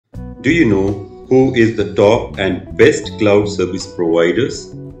Do you know who is the top and best cloud service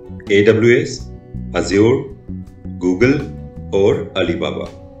providers? AWS, Azure, Google, or Alibaba?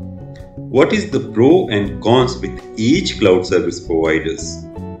 What is the pro and cons with each cloud service providers?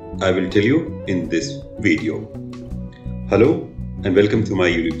 I will tell you in this video. Hello and welcome to my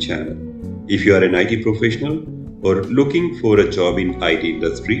YouTube channel. If you are an IT professional or looking for a job in IT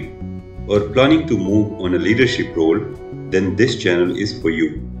industry or planning to move on a leadership role, then this channel is for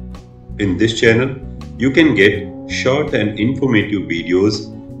you. In this channel, you can get short and informative videos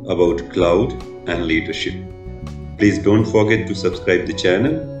about cloud and leadership. Please don't forget to subscribe the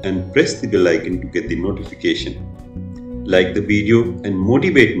channel and press the bell icon to get the notification. Like the video and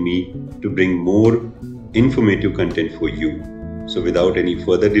motivate me to bring more informative content for you. So without any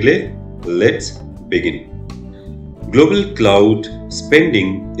further delay, let's begin. Global cloud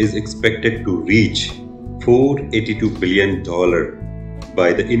spending is expected to reach $482 billion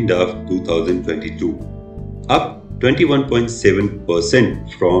by the end of 2022, up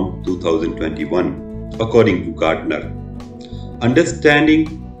 21.7% from 2021, according to Gartner.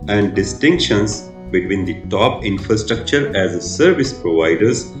 Understanding and distinctions between the top infrastructure as a service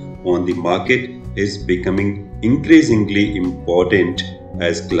providers on the market is becoming increasingly important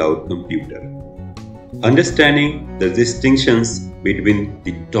as cloud computer. Understanding the distinctions between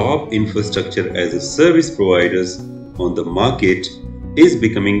the top infrastructure as a service providers on the market is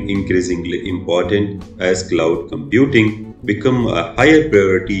becoming increasingly important as cloud computing become a higher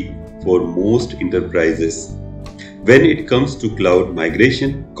priority for most enterprises. When it comes to cloud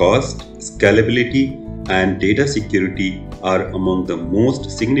migration, cost, scalability, and data security are among the most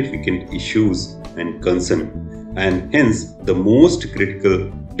significant issues and concern, and hence the most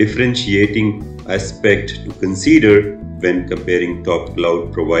critical differentiating aspect to consider when comparing top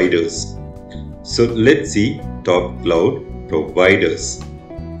cloud providers. So let's see top cloud providers.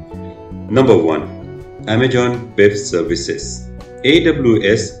 Number 1. Amazon Web Services.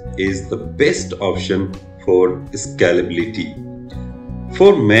 AWS is the best option for scalability.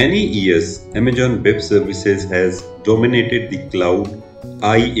 For many years, Amazon Web Services has dominated the cloud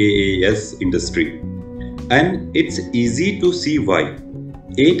IaaS industry, and it's easy to see why.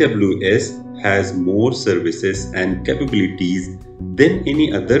 AWS has more services and capabilities than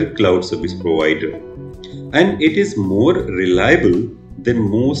any other cloud service provider, and it is more reliable than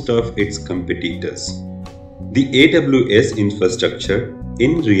most of its competitors. The AWS infrastructure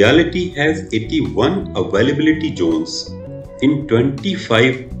in reality has 81 availability zones in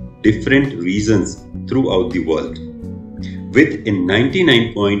 25 different regions throughout the world, with a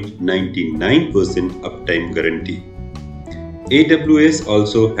 99.99% uptime guarantee. AWS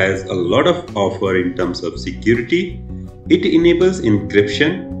also has a lot of offer in terms of security. It enables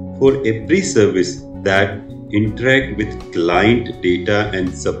encryption for every service that interact with client data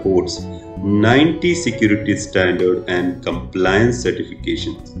and supports 90 security standard and compliance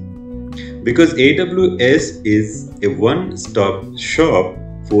certifications. Because AWS is a one-stop shop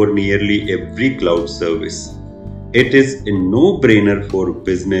for nearly every cloud service, it is a no-brainer for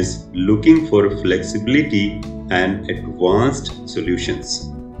business looking for flexibility and advanced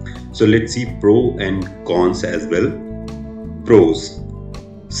solutions. So let's see pro and cons as well. Pros: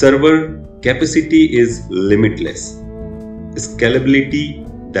 server capacity is limitless, scalability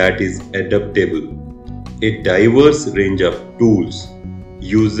that is adaptable, a diverse range of tools,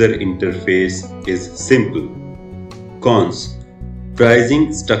 user interface is simple. Cons: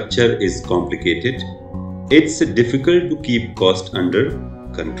 pricing structure is complicated, it's difficult to keep cost under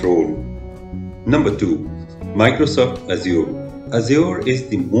control. Number 2. Microsoft Azure. Azure is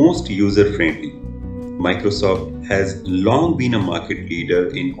the most user-friendly. Microsoft has long been a market leader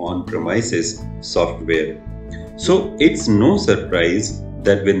in on-premises software. So it's no surprise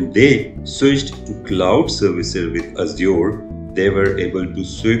that when they switched to cloud services with Azure, they were able to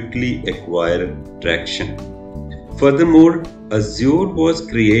swiftly acquire traction. Furthermore, Azure was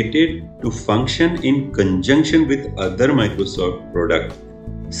created to function in conjunction with other Microsoft products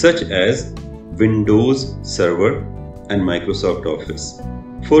such as Windows Server and Microsoft Office.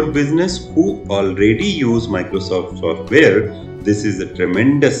 For business who already use Microsoft software, this is a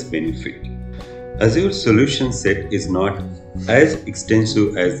tremendous benefit. Azure solution set is not as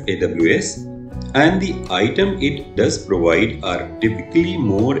extensive as AWS, and the items it does provide are typically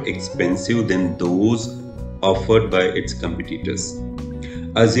more expensive than those offered by its competitors.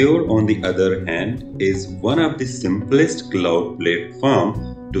 Azure, on the other hand, is one of the simplest cloud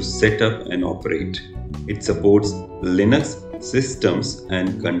platforms to set up and operate. It supports Linux systems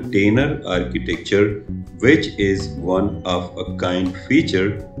and container architecture, which is one of a kind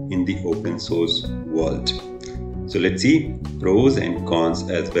feature in the open source world. So let's see pros and cons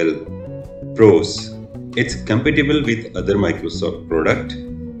as well. Pros: it's compatible with other Microsoft products.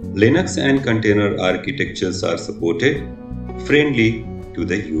 Linux and container architectures are supported. Friendly to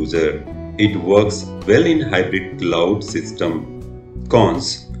the user. It works well in hybrid cloud system. Cons: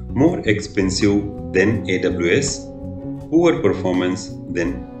 more expensive than AWS. Poor performance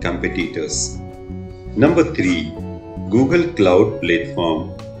than competitors. Number 3. Google Cloud Platform.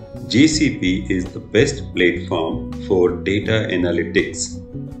 GCP is the best platform for data analytics.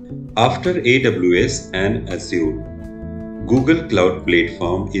 After AWS and Azure, Google Cloud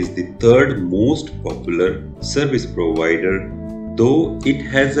Platform is the third most popular service provider, though it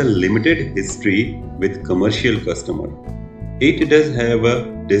has a limited history with commercial customers. It does have a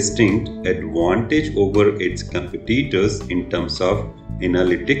distinct advantage over its competitors in terms of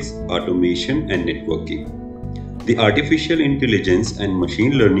analytics, automation, and networking. The artificial intelligence and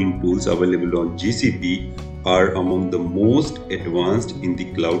machine learning tools available on GCP are among the most advanced in the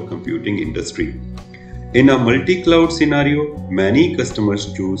cloud computing industry. In a multi-cloud scenario, many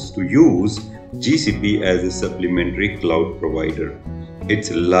customers choose to use GCP as a supplementary cloud provider.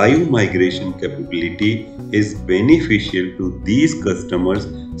 Its live migration capability is beneficial to these customers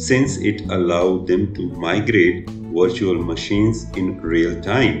since it allows them to migrate virtual machines in real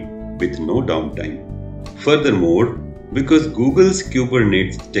time with no downtime. Furthermore, because Google's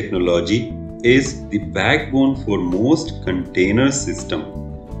Kubernetes technology is the backbone for most container systems,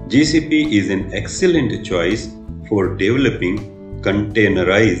 GCP is an excellent choice for developing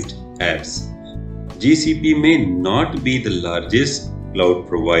containerized apps. GCP may not be the largest cloud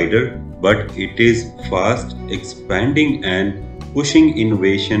provider, but it is fast expanding and pushing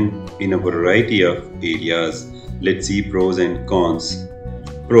innovation in a variety of areas. Let's see pros and cons.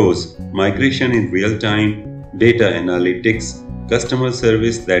 Pros: migration in real time, data analytics, customer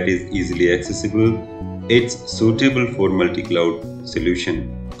service that is easily accessible. It's suitable for multi-cloud solution.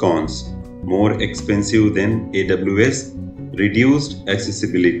 Cons: more expensive than AWS, reduced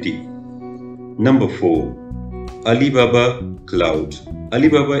accessibility. Number 4. Alibaba Cloud.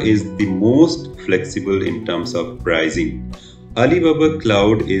 Alibaba is the most flexible in terms of pricing. Alibaba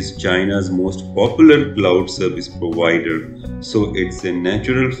Cloud is China's most popular cloud service provider, so it's a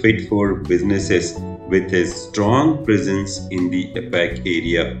natural fit for businesses with a strong presence in the APAC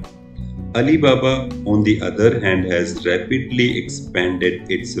area. Alibaba, on the other hand, has rapidly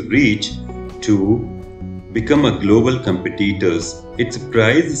expanded its reach to become a global competitor. Its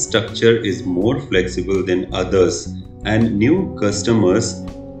price structure is more flexible than others, and new customers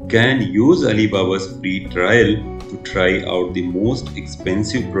can use Alibaba's free trial to try out the most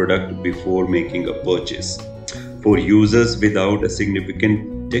expensive product before making a purchase. For users without a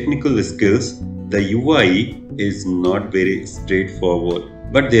significant technical skills, the UI is not very straightforward,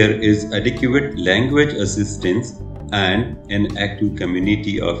 but there is adequate language assistance and an active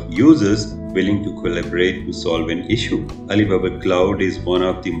community of users willing to collaborate to solve an issue. Alibaba Cloud is one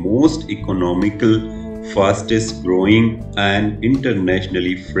of the most economical, fastest growing and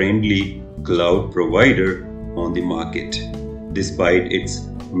internationally friendly cloud provider on the market, despite its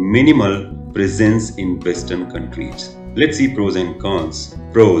minimal presence in Western countries. Let's see pros and cons.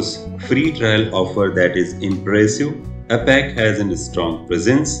 Pros: free trial offer that is impressive. APAC has a strong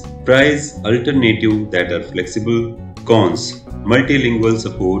presence. Price alternative that are flexible. Cons: multilingual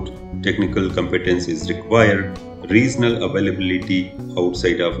support. Technical competence is required. Regional availability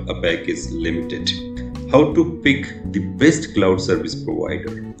outside of APAC is limited. How to pick the best cloud service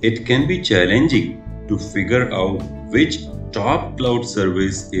provider? It can be challenging to figure out which top cloud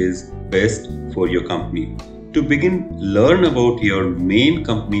service is best for your company. To begin, learn about your main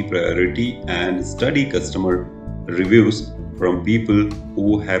company priority and study customer reviews from people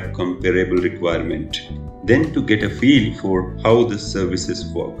who have comparable requirement. Then to get a feel for how the services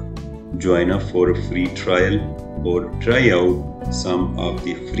work, join up for a free trial or try out some of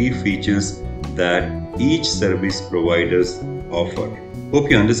the free features that each service providers offer. Hope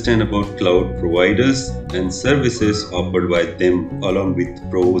you understand about cloud providers and services offered by them along with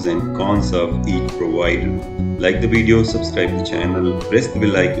pros and cons of each provider. Like the video, subscribe the channel, press the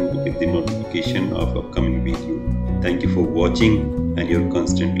bell icon to get the notification of upcoming video. Thank you for watching and your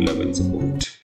constant love and support.